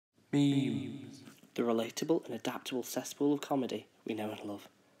Memes. The relatable and adaptable cesspool of comedy we know and love.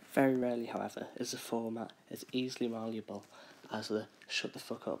 Very rarely, however, is a format as easily malleable as the shut the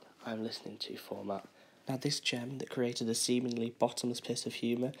fuck up, I'm listening to format. Now this gem that created a seemingly bottomless pit of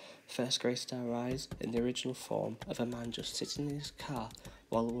humour first graced our eyes in the original form of a man just sitting in his car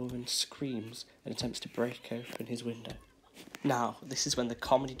while a woman screams and attempts to break open his window. Now, this is when the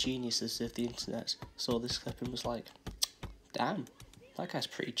comedy geniuses of the internet saw this clip and was like, damn, that guy's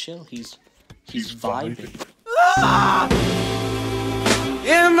pretty chill, he's vibing.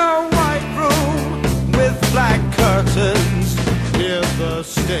 In a white room with black curtains near the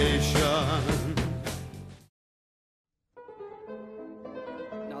station.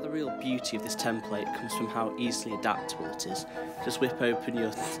 Now the real beauty of this template comes from how easily adaptable it is. Just whip open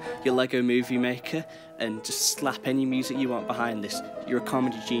your Lego Movie Maker and just slap any music you want behind this. You're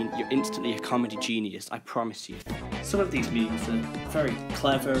instantly a comedy genius, I promise you. Some of these memes are very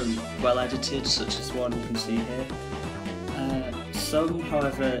clever and well edited, such as one you can see here. Some,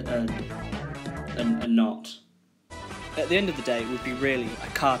 however, are not. At the end of the day, it would be really a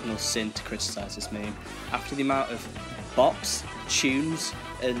cardinal sin to criticise this meme. After the amount of bops, tunes,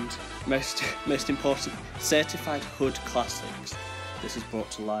 and most important, certified hood classics this has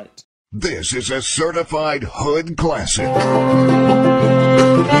brought to light. This is a certified hood classic.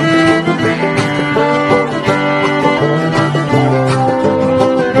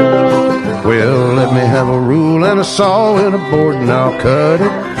 Well, let me have a rule and a saw and a board and I'll cut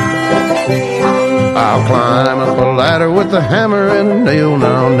it. I'll climb up a ladder with a hammer and a nail and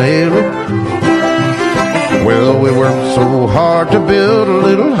I'll nail it. Well, we worked so hard to build a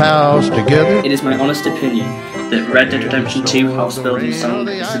little house together. It is my honest opinion that Red Dead Redemption 2 House Building Song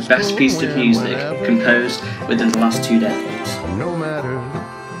is the best piece of music composed within the last 2 decades. No matter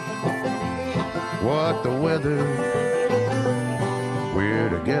what the weather, we're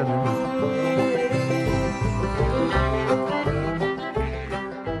together.